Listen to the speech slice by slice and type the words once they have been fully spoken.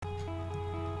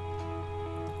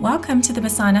Welcome to the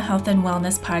Basana Health and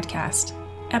Wellness Podcast.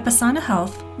 At Basana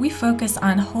Health, we focus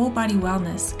on whole body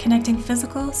wellness, connecting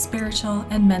physical, spiritual,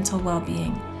 and mental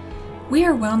well-being. We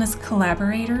are wellness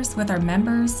collaborators with our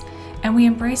members, and we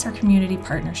embrace our community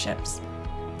partnerships.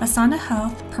 Basana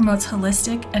Health promotes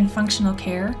holistic and functional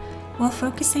care while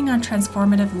focusing on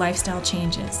transformative lifestyle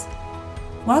changes.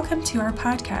 Welcome to our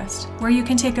podcast, where you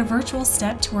can take a virtual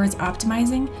step towards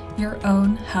optimizing your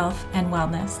own health and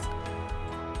wellness.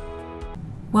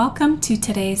 Welcome to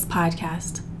today's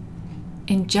podcast.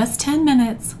 In just 10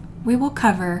 minutes, we will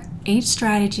cover 8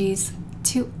 strategies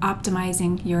to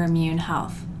optimizing your immune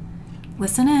health.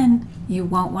 Listen in, you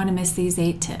won't want to miss these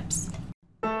 8 tips.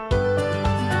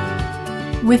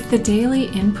 With the daily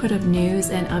input of news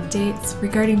and updates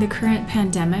regarding the current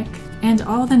pandemic and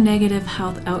all the negative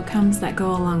health outcomes that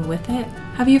go along with it,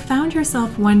 have you found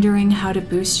yourself wondering how to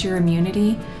boost your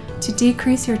immunity to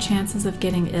decrease your chances of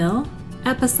getting ill?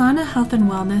 At Basana Health and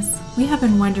Wellness, we have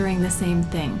been wondering the same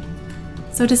thing.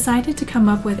 So decided to come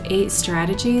up with 8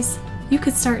 strategies you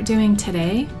could start doing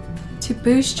today to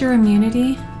boost your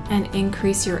immunity and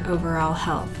increase your overall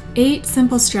health. 8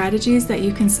 simple strategies that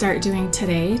you can start doing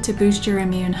today to boost your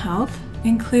immune health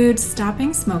include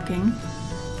stopping smoking,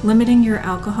 limiting your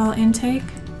alcohol intake,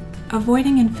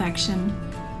 avoiding infection,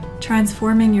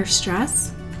 transforming your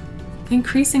stress,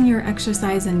 increasing your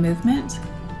exercise and movement,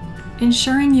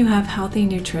 ensuring you have healthy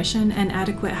nutrition and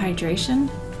adequate hydration,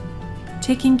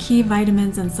 taking key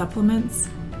vitamins and supplements,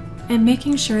 and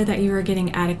making sure that you are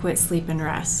getting adequate sleep and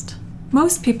rest.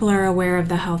 Most people are aware of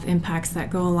the health impacts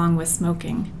that go along with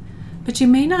smoking, but you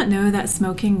may not know that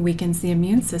smoking weakens the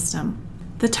immune system.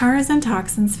 The tars and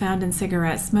toxins found in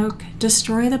cigarette smoke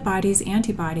destroy the body's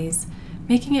antibodies,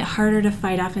 making it harder to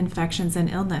fight off infections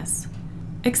and illness.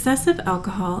 Excessive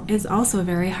alcohol is also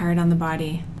very hard on the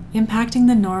body, impacting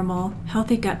the normal,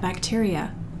 healthy gut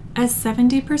bacteria. As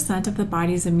 70% of the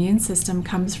body's immune system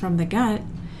comes from the gut,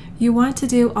 you want to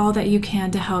do all that you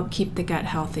can to help keep the gut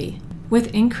healthy.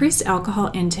 With increased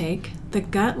alcohol intake, the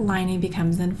gut lining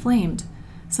becomes inflamed,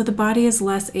 so the body is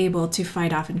less able to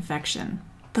fight off infection.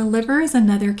 The liver is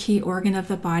another key organ of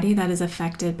the body that is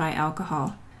affected by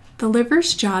alcohol. The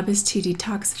liver's job is to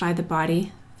detoxify the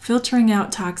body, filtering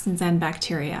out toxins and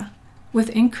bacteria. With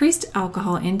increased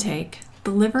alcohol intake, the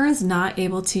liver is not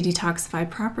able to detoxify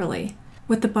properly,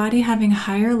 with the body having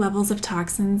higher levels of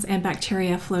toxins and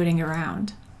bacteria floating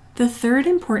around. The third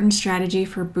important strategy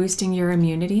for boosting your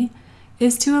immunity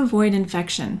is to avoid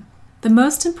infection. The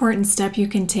most important step you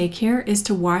can take here is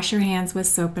to wash your hands with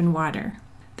soap and water.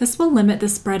 This will limit the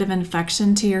spread of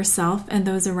infection to yourself and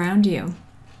those around you.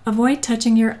 Avoid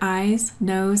touching your eyes,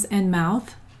 nose, and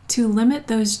mouth to limit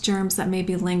those germs that may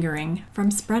be lingering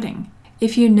from spreading.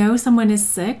 If you know someone is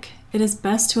sick, it is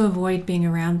best to avoid being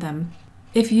around them.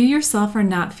 If you yourself are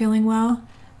not feeling well,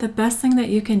 the best thing that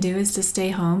you can do is to stay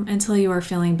home until you are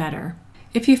feeling better.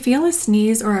 If you feel a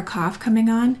sneeze or a cough coming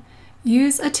on,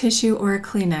 use a tissue or a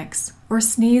Kleenex, or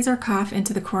sneeze or cough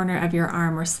into the corner of your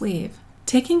arm or sleeve.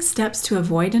 Taking steps to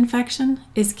avoid infection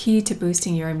is key to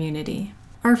boosting your immunity.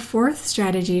 Our fourth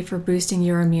strategy for boosting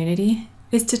your immunity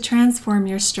is to transform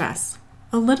your stress.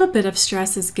 A little bit of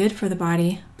stress is good for the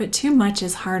body, but too much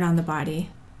is hard on the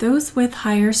body. Those with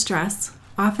higher stress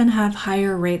often have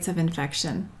higher rates of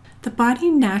infection. The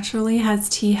body naturally has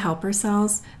T helper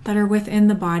cells that are within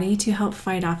the body to help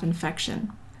fight off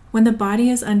infection. When the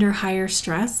body is under higher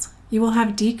stress, you will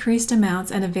have decreased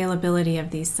amounts and availability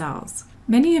of these cells.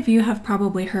 Many of you have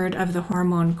probably heard of the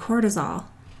hormone cortisol,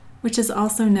 which is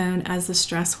also known as the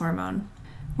stress hormone.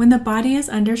 When the body is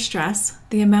under stress,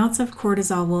 the amounts of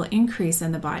cortisol will increase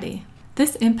in the body.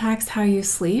 This impacts how you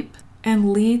sleep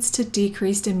and leads to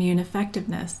decreased immune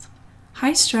effectiveness.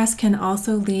 High stress can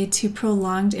also lead to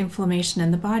prolonged inflammation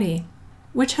in the body,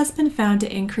 which has been found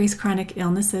to increase chronic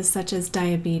illnesses such as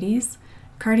diabetes,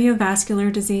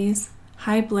 cardiovascular disease,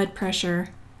 high blood pressure,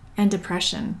 and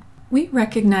depression. We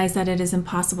recognize that it is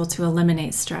impossible to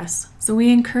eliminate stress, so we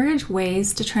encourage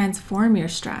ways to transform your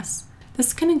stress.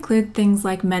 This can include things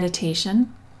like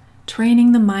meditation,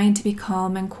 training the mind to be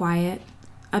calm and quiet,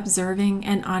 observing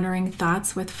and honoring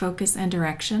thoughts with focus and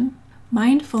direction.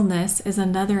 Mindfulness is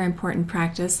another important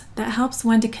practice that helps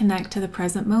one to connect to the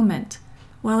present moment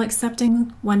while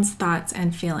accepting one's thoughts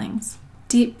and feelings.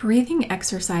 Deep breathing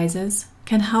exercises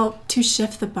can help to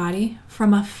shift the body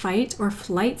from a fight or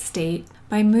flight state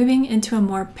by moving into a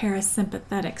more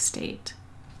parasympathetic state.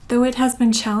 Though it has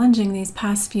been challenging these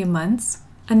past few months,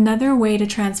 another way to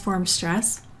transform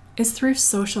stress is through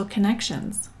social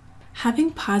connections.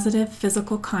 Having positive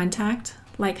physical contact,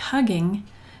 like hugging,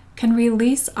 can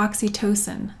release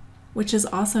oxytocin, which is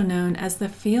also known as the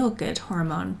feel-good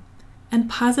hormone. And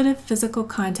positive physical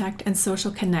contact and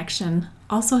social connection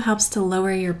also helps to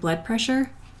lower your blood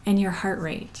pressure and your heart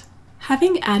rate.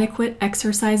 Having adequate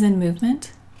exercise and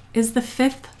movement is the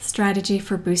fifth strategy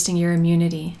for boosting your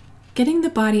immunity. Getting the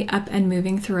body up and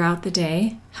moving throughout the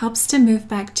day helps to move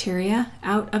bacteria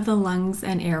out of the lungs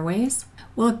and airways,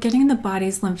 while getting the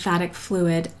body's lymphatic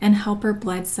fluid and helper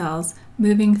blood cells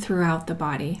moving throughout the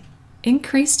body.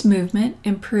 Increased movement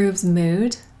improves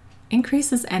mood,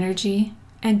 increases energy,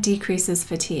 and decreases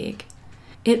fatigue.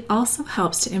 It also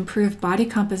helps to improve body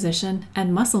composition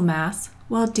and muscle mass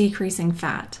while decreasing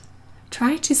fat.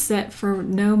 Try to sit for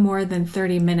no more than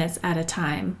 30 minutes at a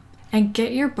time and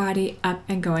get your body up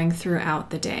and going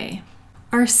throughout the day.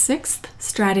 Our sixth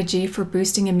strategy for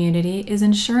boosting immunity is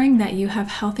ensuring that you have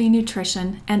healthy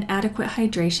nutrition and adequate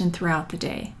hydration throughout the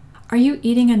day. Are you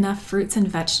eating enough fruits and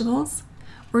vegetables?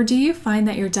 Or do you find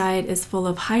that your diet is full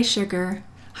of high sugar,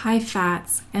 high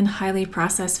fats, and highly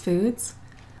processed foods?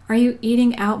 Are you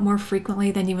eating out more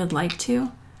frequently than you would like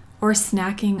to? Or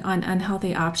snacking on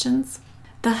unhealthy options?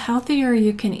 The healthier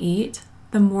you can eat,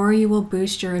 the more you will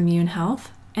boost your immune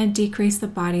health and decrease the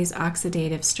body's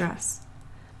oxidative stress.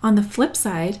 On the flip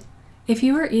side, if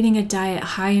you are eating a diet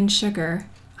high in sugar,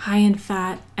 high in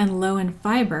fat, and low in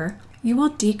fiber, you will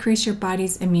decrease your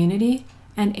body's immunity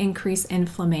and increase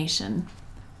inflammation.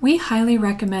 We highly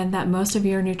recommend that most of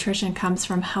your nutrition comes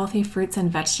from healthy fruits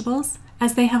and vegetables,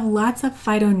 as they have lots of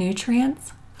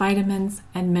phytonutrients, vitamins,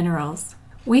 and minerals.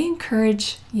 We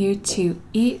encourage you to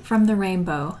eat from the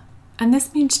rainbow, and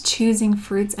this means choosing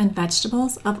fruits and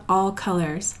vegetables of all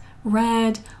colors: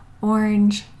 red,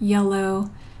 orange,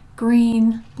 yellow,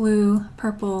 green, blue,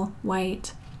 purple,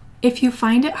 white. If you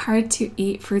find it hard to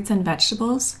eat fruits and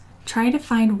vegetables, try to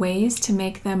find ways to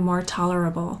make them more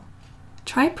tolerable.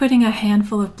 Try putting a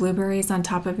handful of blueberries on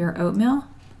top of your oatmeal,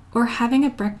 or having a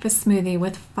breakfast smoothie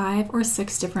with 5 or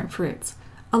 6 different fruits,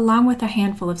 along with a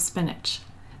handful of spinach.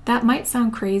 That might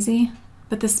sound crazy,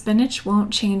 but the spinach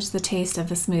won't change the taste of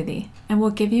the smoothie and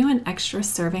will give you an extra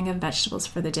serving of vegetables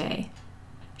for the day.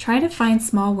 Try to find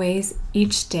small ways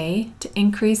each day to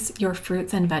increase your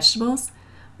fruits and vegetables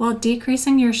while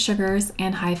decreasing your sugars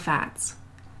and high fats.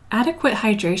 Adequate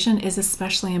hydration is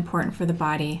especially important for the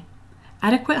body.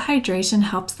 Adequate hydration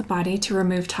helps the body to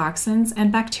remove toxins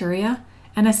and bacteria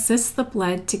and assists the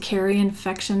blood to carry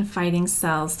infection-fighting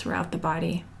cells throughout the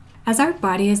body. As our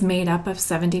body is made up of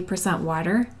 70%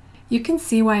 water, you can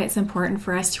see why it's important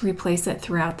for us to replace it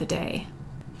throughout the day.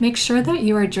 Make sure that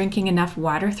you are drinking enough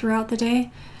water throughout the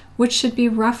day, which should be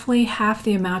roughly half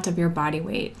the amount of your body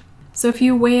weight. So if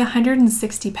you weigh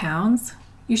 160 pounds,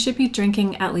 you should be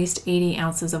drinking at least 80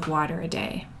 ounces of water a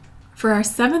day. For our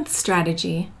seventh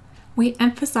strategy, we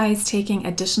emphasize taking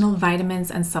additional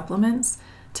vitamins and supplements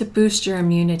to boost your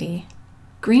immunity.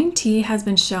 Green tea has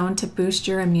been shown to boost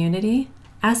your immunity,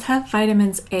 as have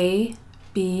vitamins A,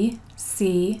 B,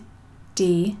 C,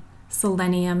 D,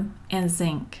 selenium, and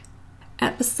zinc.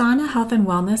 At Basana Health and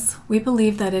Wellness, we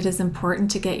believe that it is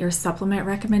important to get your supplement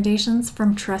recommendations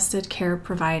from trusted care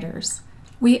providers.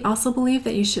 We also believe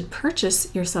that you should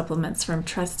purchase your supplements from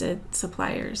trusted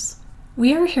suppliers.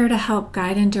 We are here to help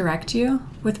guide and direct you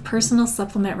with personal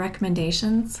supplement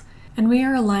recommendations, and we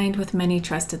are aligned with many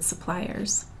trusted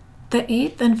suppliers. The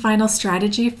eighth and final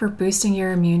strategy for boosting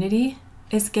your immunity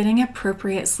is getting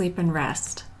appropriate sleep and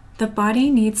rest. The body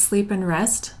needs sleep and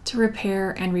rest to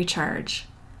repair and recharge.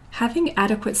 Having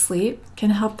adequate sleep can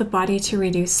help the body to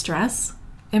reduce stress,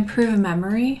 improve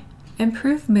memory,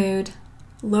 improve mood,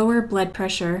 lower blood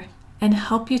pressure, and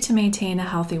help you to maintain a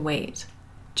healthy weight.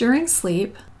 During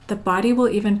sleep, the body will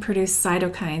even produce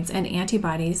cytokines and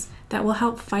antibodies that will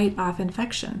help fight off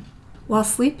infection. While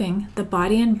sleeping, the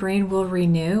body and brain will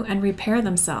renew and repair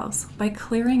themselves by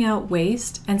clearing out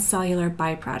waste and cellular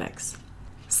byproducts.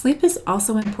 Sleep is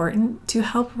also important to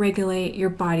help regulate your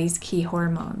body's key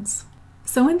hormones.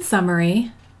 So in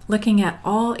summary, looking at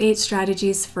all 8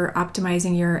 strategies for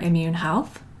optimizing your immune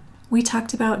health, we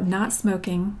talked about not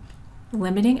smoking,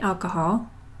 limiting alcohol,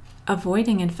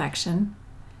 avoiding infection,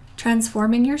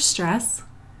 transforming your stress,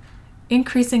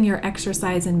 increasing your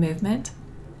exercise and movement,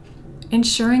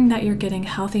 ensuring that you're getting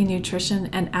healthy nutrition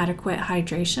and adequate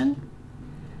hydration,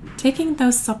 taking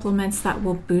those supplements that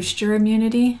will boost your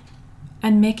immunity,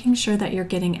 and making sure that you're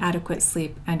getting adequate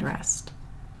sleep and rest.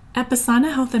 At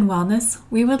Basana Health and Wellness,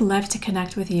 we would love to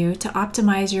connect with you to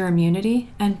optimize your immunity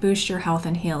and boost your health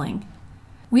and healing.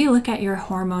 We look at your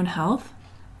hormone health,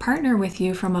 partner with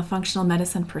you from a functional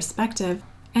medicine perspective,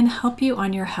 and help you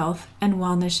on your health and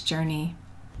wellness journey.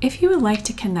 If you would like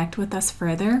to connect with us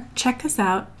further, check us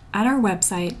out at our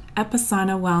website at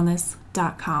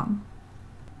basanawellness.com.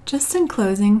 Just in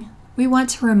closing, we want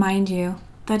to remind you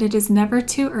that it is never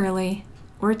too early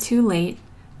or too late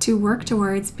to work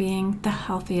towards being the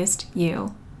healthiest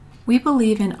you. We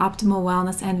believe in optimal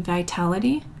wellness and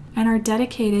vitality and are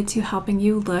dedicated to helping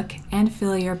you look and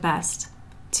feel your best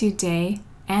today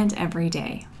and every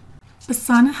day. The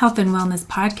Sana Health and Wellness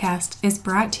podcast is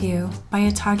brought to you by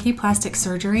Atagi Plastic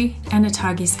Surgery and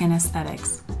Atagi Skin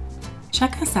Aesthetics.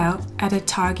 Check us out at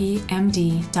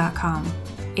atagimd.com,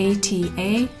 atagimd.com.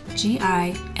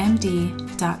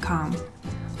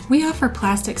 We offer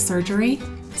plastic surgery,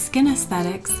 skin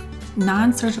aesthetics,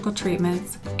 non-surgical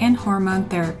treatments, and hormone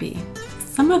therapy.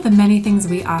 Some of the many things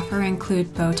we offer include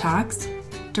Botox,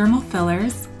 dermal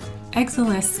fillers,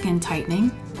 Exilus skin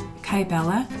tightening,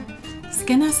 Kybella,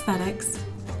 skin aesthetics,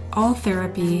 all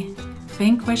therapy,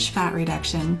 Vanquish fat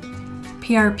reduction,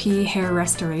 PRP hair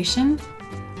restoration,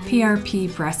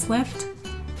 PRP breast lift,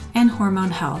 and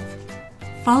hormone health.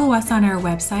 Follow us on our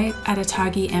website at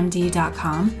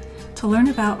atagimd.com to learn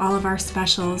about all of our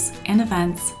specials and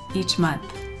events each month.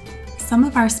 Some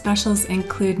of our specials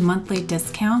include monthly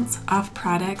discounts off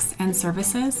products and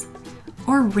services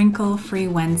or wrinkle-free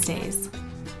Wednesdays.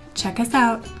 Check us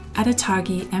out at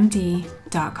atagimd.com.